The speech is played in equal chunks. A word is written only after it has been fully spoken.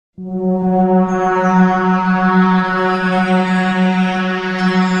Welcome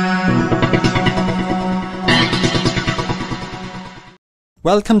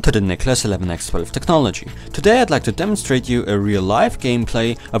to the Nicholas 11x12 technology. Today I'd like to demonstrate you a real-life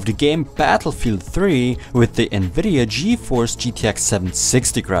gameplay of the game Battlefield 3 with the NVIDIA GeForce GTX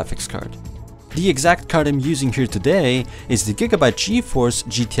 760 graphics card. The exact card I'm using here today is the Gigabyte GeForce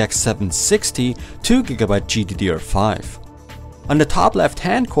GTX 760 2GB GDDR5. On the top left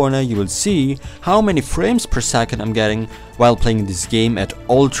hand corner you will see how many frames per second I'm getting while playing this game at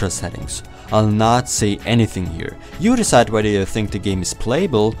ultra settings. I'll not say anything here. You decide whether you think the game is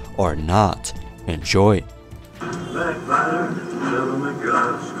playable or not. Enjoy!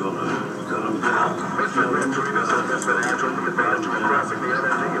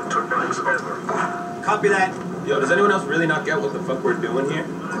 Copy that. Yo, does anyone else really not get what the fuck we're doing here?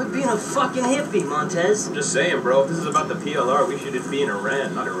 Quit being a fucking hippie, Montez. I'm just saying, bro, if this is about the PLR, we should be in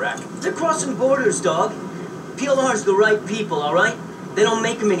Iran, not Iraq. They're crossing borders, dog. PLR's the right people, alright? They don't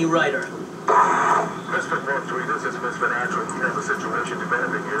make them any righter. Misfit 1-3, this is Misfit Andrew. There's a situation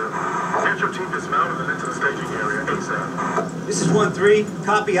developing here. Get your team dismounted and into the staging area ASAP. This is 1-3,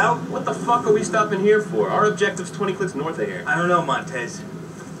 copy out. What the fuck are we stopping here for? Our objective's 20 clicks north of here. I don't know, Montez.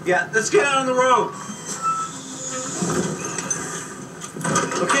 Yeah, let's get out on the road.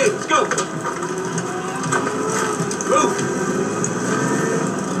 Okay, let's go. Move.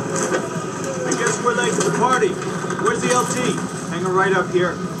 I guess we're late to the party. Where's the LT? Hang her right up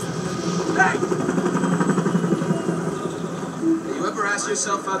here. Hey! You ever ask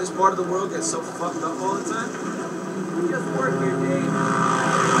yourself how this part of the world gets so fucked up all the time? We just work here, Dave.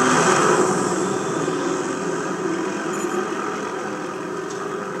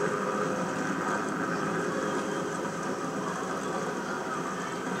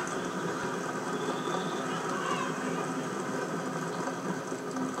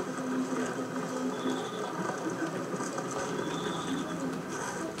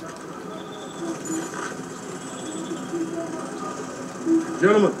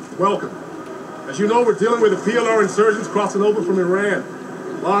 Gentlemen, welcome. As you know, we're dealing with the PLR insurgents crossing over from Iran.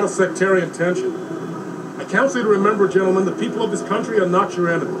 A lot of sectarian tension. I counsel you to remember, gentlemen, the people of this country are not your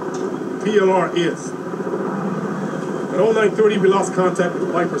enemy. PLR is. At 0930, we lost contact with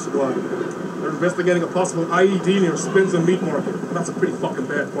the Viper Squad. They're investigating a possible IED near Spins and Meat Market. That's a pretty fucking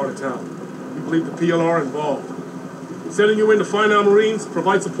bad part of town. We believe the PLR involved. Sending you in to find our Marines,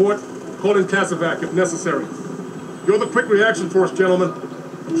 provide support, call in Caviar if necessary. You're the quick reaction force, gentlemen.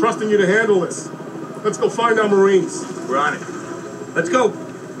 I'm trusting you to handle this. Let's go find our Marines. We're on it. Let's go.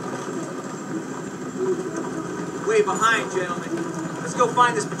 Way behind, gentlemen. Let's go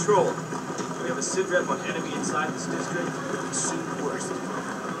find this patrol. We have a sit rep on enemy inside this district. Soon worst.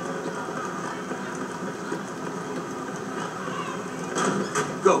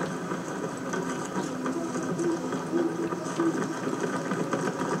 Go.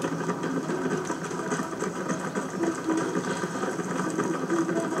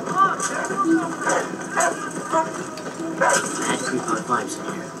 Bad creep-on vibes in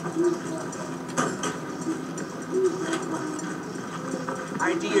here.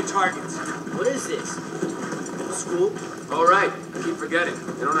 ID your targets. What is this? School? All right, keep forgetting.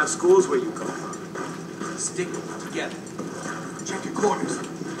 They don't have schools where you come from. Stick together. Check your corners.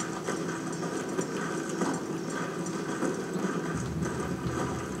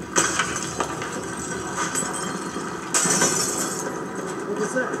 What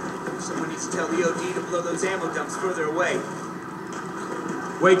was that? Someone needs to tell the OD to blow those ammo dumps further away.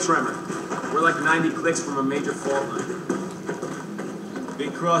 Wait, Tremor. We're like 90 clicks from a major fault line.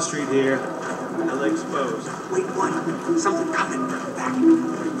 Big cross street here. LA exposed. Wait, what? Something coming. Back.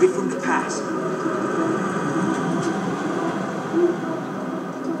 Wait for him to pass.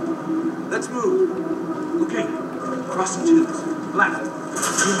 Let's move. Okay. Crossing twos. Left.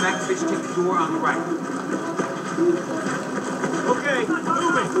 You and Mac Fish take the door on the right. Okay,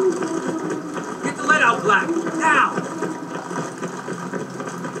 moving. Get the lead out, Black. Now!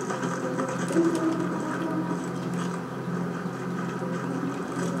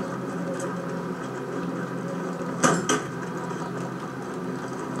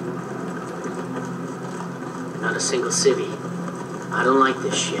 Not a single civvy. I don't like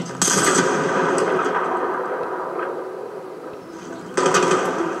this shit.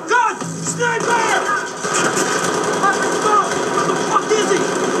 Gun! Sniper! Fucking smoke! What the fuck is he?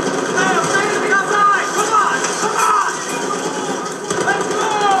 Hey, I'm saying it outside! Come on! Come on! Let's go!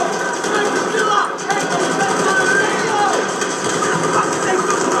 Make the kill up! Take the best on the radio! Fuck, take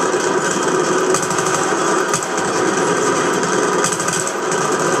the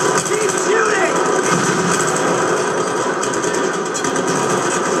keep shooting!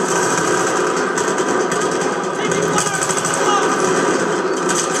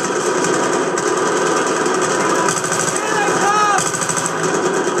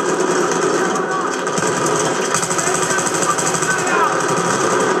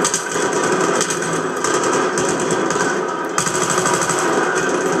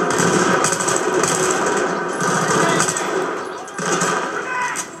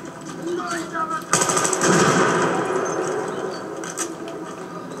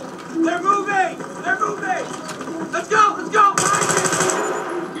 They're moving! They're moving! Let's go! Let's go!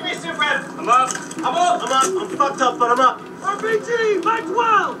 Give me a sit rep. I'm up. I'm up. I'm up. I'm fucked up, but I'm up. RPG! Line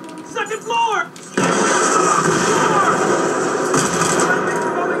 12! Second floor! Friendly's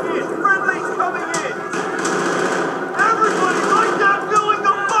coming in! Friendly's coming in! Everybody, like that building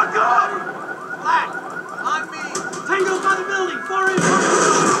the fuck up! Black, on me! Tango's by the building! Far in!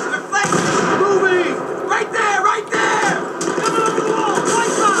 They're flanking! Moving! Right there! Right there! Coming over the wall!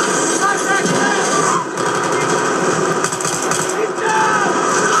 Right side! Right back there! He's down!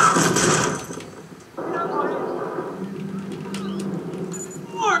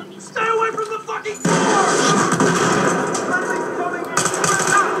 Stay away from the fucking door! Friendly's coming in! We're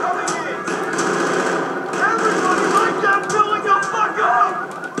not coming in! Everybody, like that building the fuck up!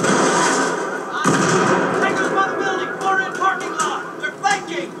 Tango's by the building! Far in parking lot! They're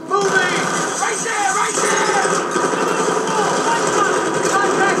flanking! Moving! Right there! Right there! Coming over the wall! Right side!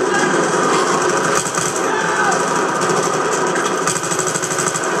 Right back there!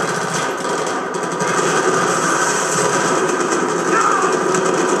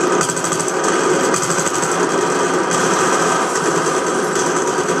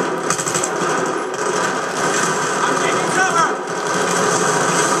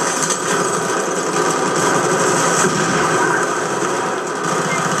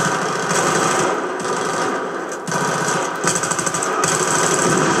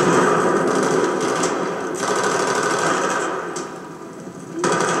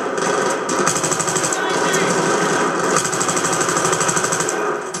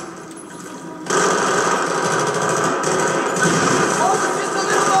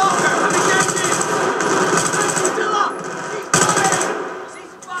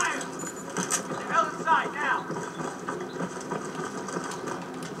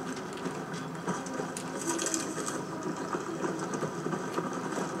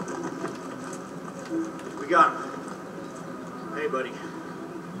 Got him. Hey, buddy.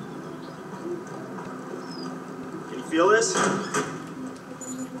 Can you feel this?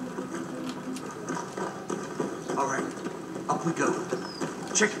 All right. Up we go.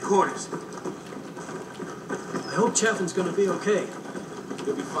 Check your corners. I hope Chaffin's gonna be okay.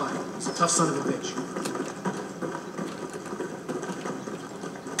 He'll be fine. He's a tough son of a bitch.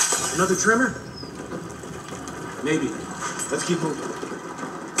 Another trimmer? Maybe. Let's keep moving.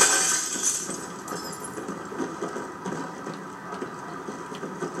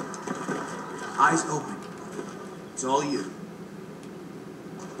 Eyes open. It's all you.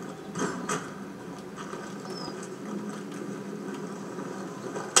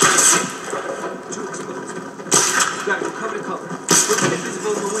 Too exposed. You gotta go cover to cover. Look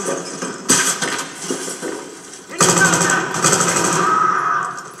invisible in the window.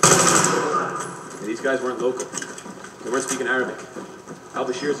 And these guys weren't local. They weren't speaking Arabic.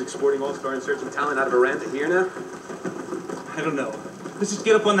 Al-Bashir's exporting all-star insurgent talent out of Iran to here now? I don't know. Let's just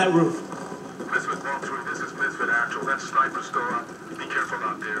get up on that roof. Misfit 1-3, this is Misfit Actual. That sniper's still up. Be careful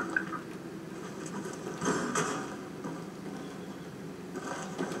out there.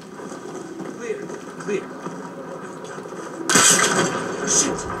 Clear. Clear.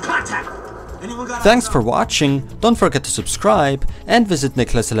 Shit! Contact! Anyone got Thanks for watching, don't forget to subscribe and visit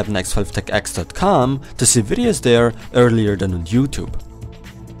Nicholas11x12techx.com to see videos there earlier than on YouTube.